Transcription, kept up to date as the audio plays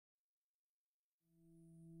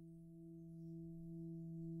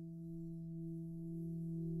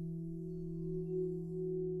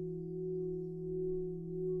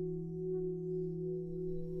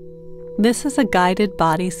This is a guided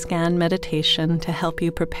body scan meditation to help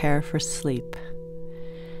you prepare for sleep.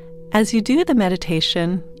 As you do the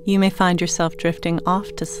meditation, you may find yourself drifting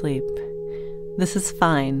off to sleep. This is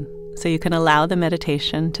fine, so you can allow the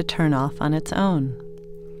meditation to turn off on its own.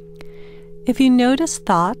 If you notice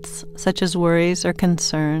thoughts, such as worries or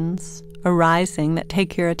concerns, arising that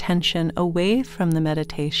take your attention away from the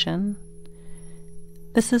meditation,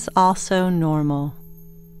 this is also normal.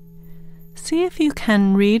 See if you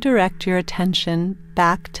can redirect your attention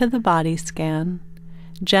back to the body scan,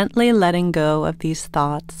 gently letting go of these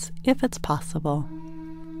thoughts if it's possible.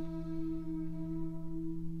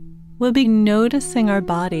 We'll be noticing our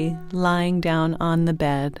body lying down on the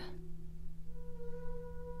bed.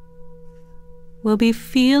 We'll be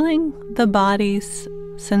feeling the body's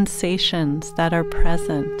sensations that are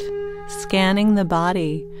present, scanning the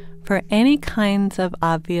body for any kinds of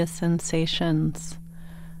obvious sensations,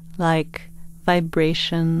 like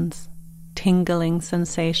vibrations, tingling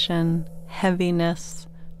sensation, heaviness,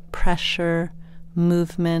 pressure,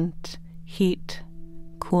 movement, heat,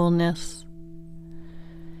 coolness.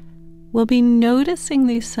 We'll be noticing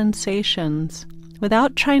these sensations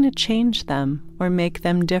without trying to change them or make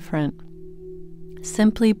them different,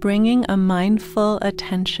 simply bringing a mindful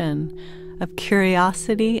attention of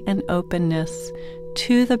curiosity and openness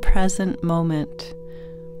to the present moment.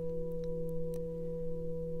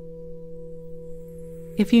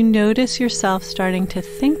 If you notice yourself starting to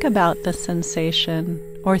think about the sensation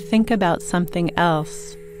or think about something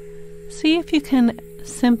else, see if you can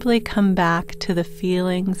simply come back to the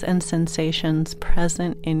feelings and sensations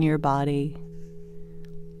present in your body.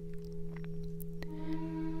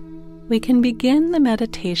 We can begin the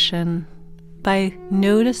meditation by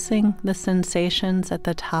noticing the sensations at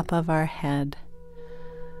the top of our head.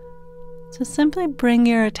 So simply bring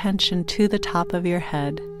your attention to the top of your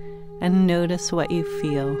head and notice what you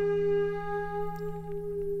feel.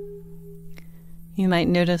 You might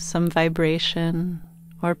notice some vibration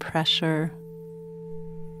or pressure.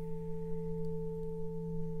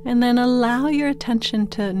 And then allow your attention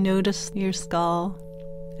to notice your skull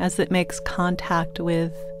as it makes contact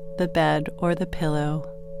with the bed or the pillow.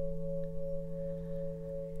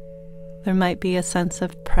 There might be a sense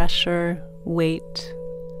of pressure, weight.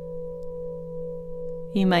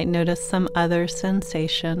 You might notice some other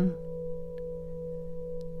sensation.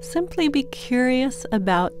 Simply be curious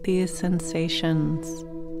about these sensations,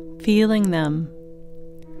 feeling them.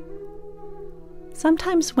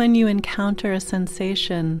 Sometimes when you encounter a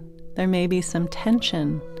sensation, there may be some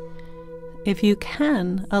tension. If you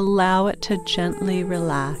can, allow it to gently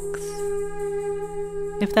relax.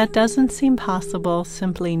 If that doesn't seem possible,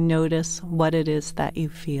 simply notice what it is that you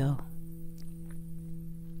feel.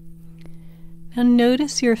 Now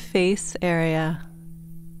notice your face area,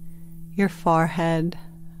 your forehead,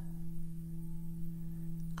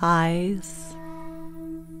 eyes,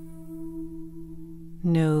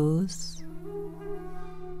 nose.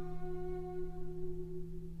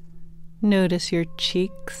 Notice your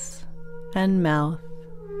cheeks and mouth.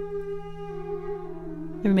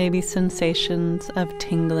 There may be sensations of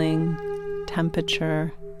tingling,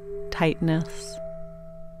 temperature, tightness.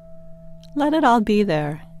 Let it all be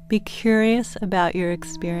there. Be curious about your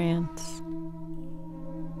experience.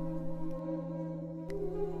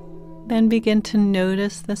 Then begin to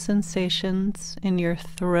notice the sensations in your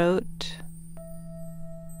throat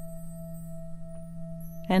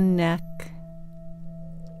and neck.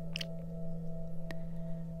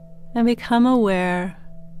 And become aware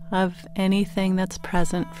of anything that's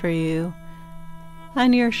present for you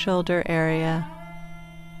on your shoulder area.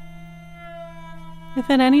 If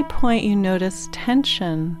at any point you notice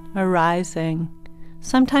tension arising,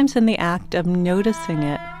 sometimes in the act of noticing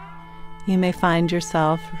it, you may find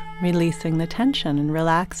yourself releasing the tension and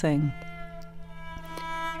relaxing.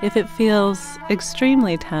 If it feels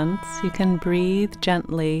extremely tense, you can breathe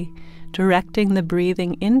gently, directing the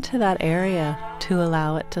breathing into that area to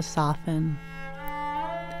allow it to soften.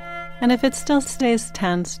 And if it still stays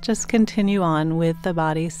tense, just continue on with the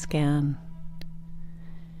body scan.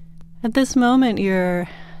 At this moment, you're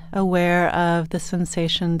aware of the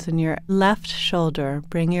sensations in your left shoulder.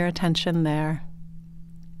 Bring your attention there.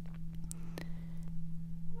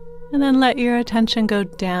 And then let your attention go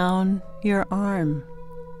down your arm,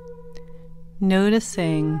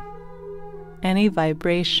 noticing any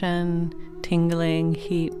vibration, tingling,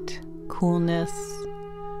 heat, coolness,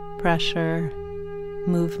 pressure,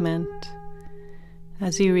 movement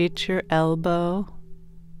as you reach your elbow,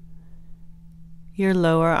 your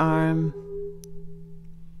lower arm,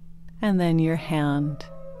 and then your hand.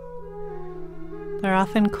 There are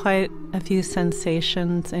often quite a few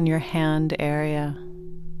sensations in your hand area.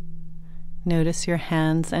 Notice your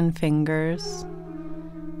hands and fingers.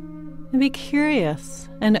 And be curious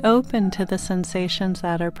and open to the sensations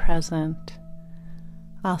that are present.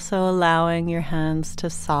 Also allowing your hands to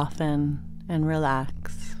soften and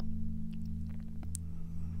relax.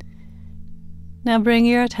 Now bring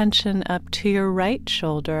your attention up to your right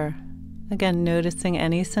shoulder. Again, noticing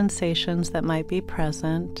any sensations that might be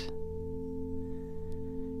present.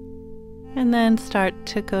 And then start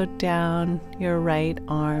to go down your right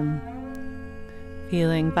arm,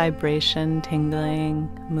 feeling vibration, tingling,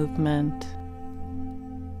 movement.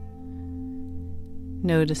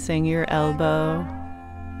 Noticing your elbow,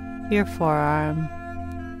 your forearm,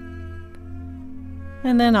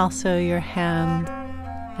 and then also your hand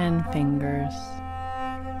and fingers.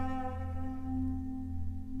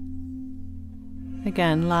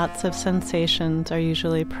 Again, lots of sensations are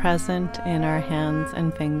usually present in our hands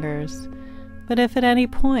and fingers, but if at any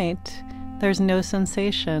point there's no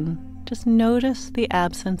sensation, just notice the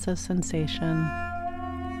absence of sensation.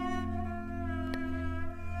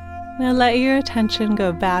 Now let your attention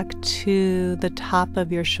go back to the top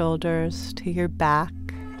of your shoulders, to your back.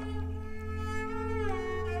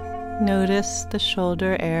 Notice the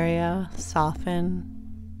shoulder area, soften,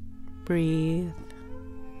 breathe.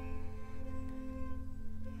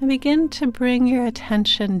 And begin to bring your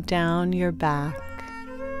attention down your back.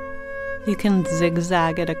 You can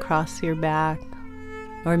zigzag it across your back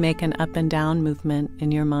or make an up and down movement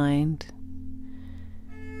in your mind.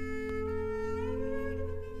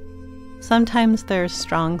 Sometimes there's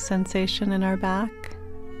strong sensation in our back.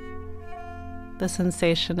 The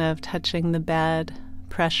sensation of touching the bed,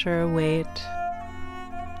 pressure, weight.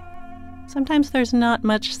 Sometimes there's not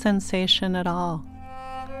much sensation at all.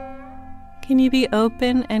 Can you be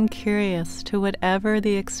open and curious to whatever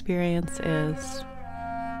the experience is?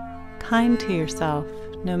 Kind to yourself,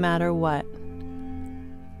 no matter what.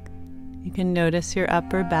 You can notice your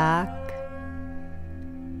upper back,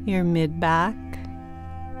 your mid-back,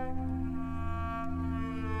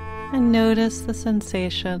 and notice the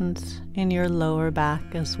sensations in your lower back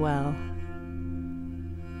as well.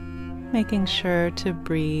 Making sure to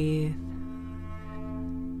breathe.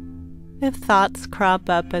 If thoughts crop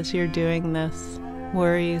up as you're doing this,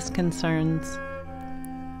 worries, concerns,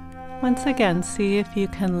 once again, see if you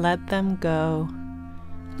can let them go.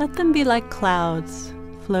 Let them be like clouds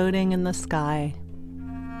floating in the sky,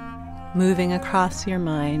 moving across your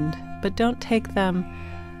mind, but don't take them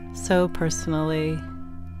so personally.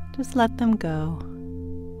 Just let them go,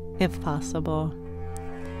 if possible.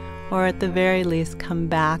 Or at the very least, come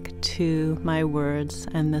back to my words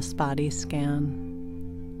and this body scan.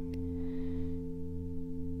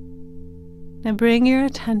 Now bring your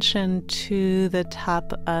attention to the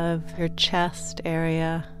top of your chest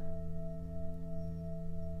area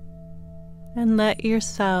and let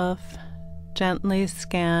yourself gently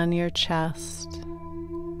scan your chest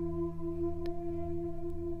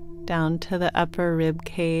down to the upper rib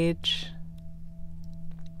cage,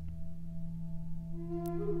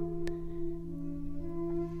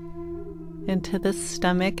 into the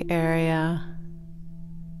stomach area.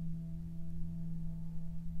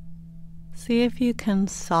 See if you can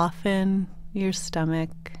soften your stomach.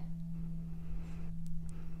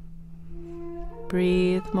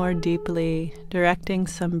 Breathe more deeply, directing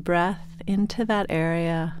some breath into that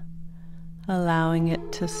area, allowing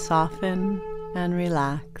it to soften and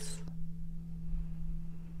relax.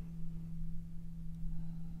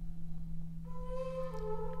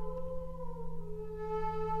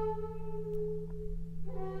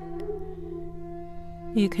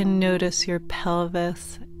 You can notice your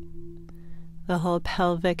pelvis, the whole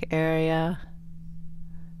pelvic area,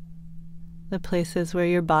 the places where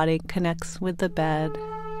your body connects with the bed.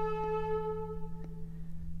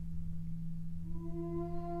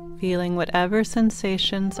 Feeling whatever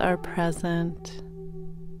sensations are present.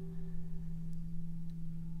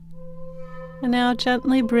 And now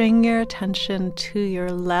gently bring your attention to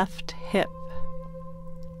your left hip.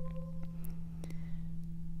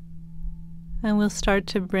 And we'll start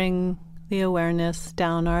to bring the awareness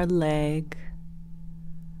down our leg.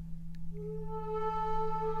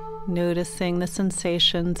 Noticing the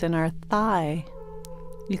sensations in our thigh.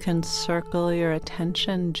 You can circle your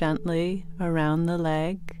attention gently around the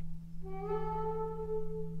leg.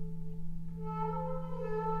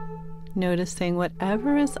 Noticing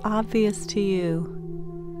whatever is obvious to you.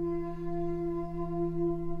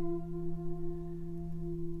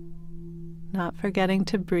 Not forgetting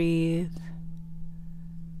to breathe.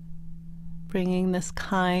 Bringing this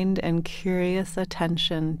kind and curious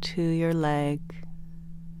attention to your leg.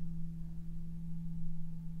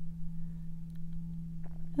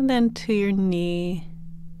 And then to your knee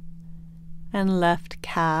and left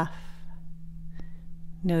calf,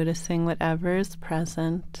 noticing whatever is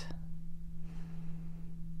present.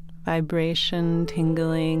 Vibration,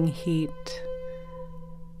 tingling, heat,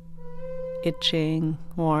 itching,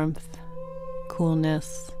 warmth,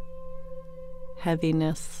 coolness,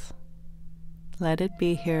 heaviness. Let it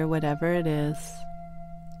be here, whatever it is.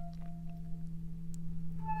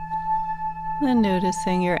 Then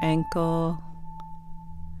noticing your ankle,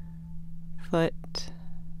 foot,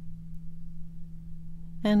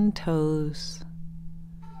 and toes.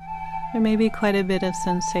 There may be quite a bit of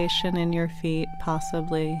sensation in your feet,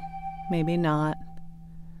 possibly, maybe not.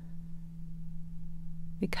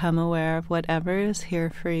 Become aware of whatever is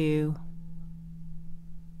here for you.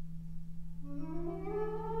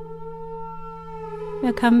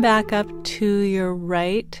 Now come back up to your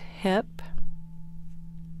right hip.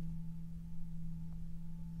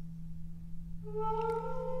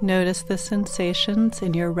 Notice the sensations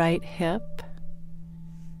in your right hip.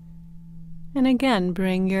 And again,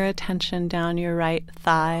 bring your attention down your right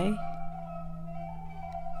thigh,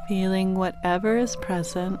 feeling whatever is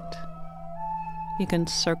present. You can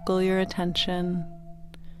circle your attention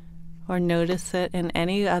or notice it in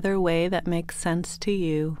any other way that makes sense to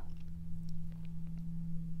you.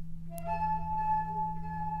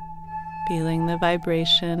 Feeling the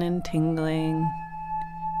vibration and tingling,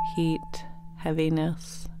 heat,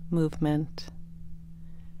 heaviness, movement.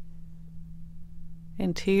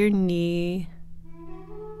 Into your knee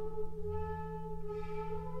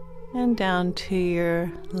and down to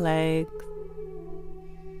your leg,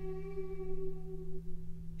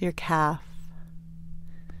 your calf,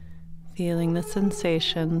 feeling the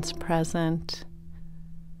sensations present,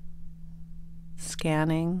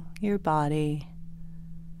 scanning your body,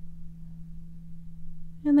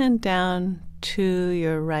 and then down to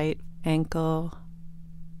your right ankle,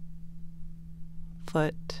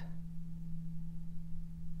 foot,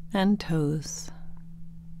 and toes.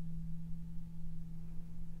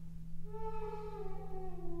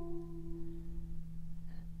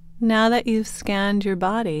 Now that you've scanned your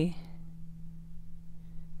body,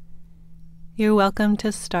 you're welcome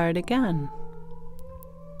to start again.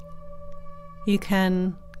 You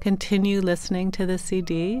can continue listening to the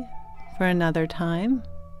CD for another time,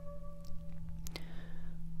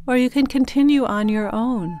 or you can continue on your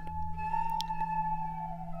own.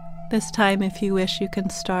 This time, if you wish, you can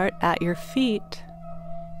start at your feet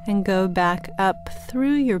and go back up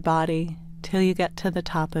through your body till you get to the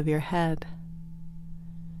top of your head.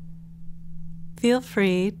 Feel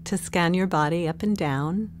free to scan your body up and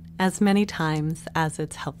down as many times as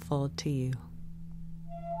it's helpful to you.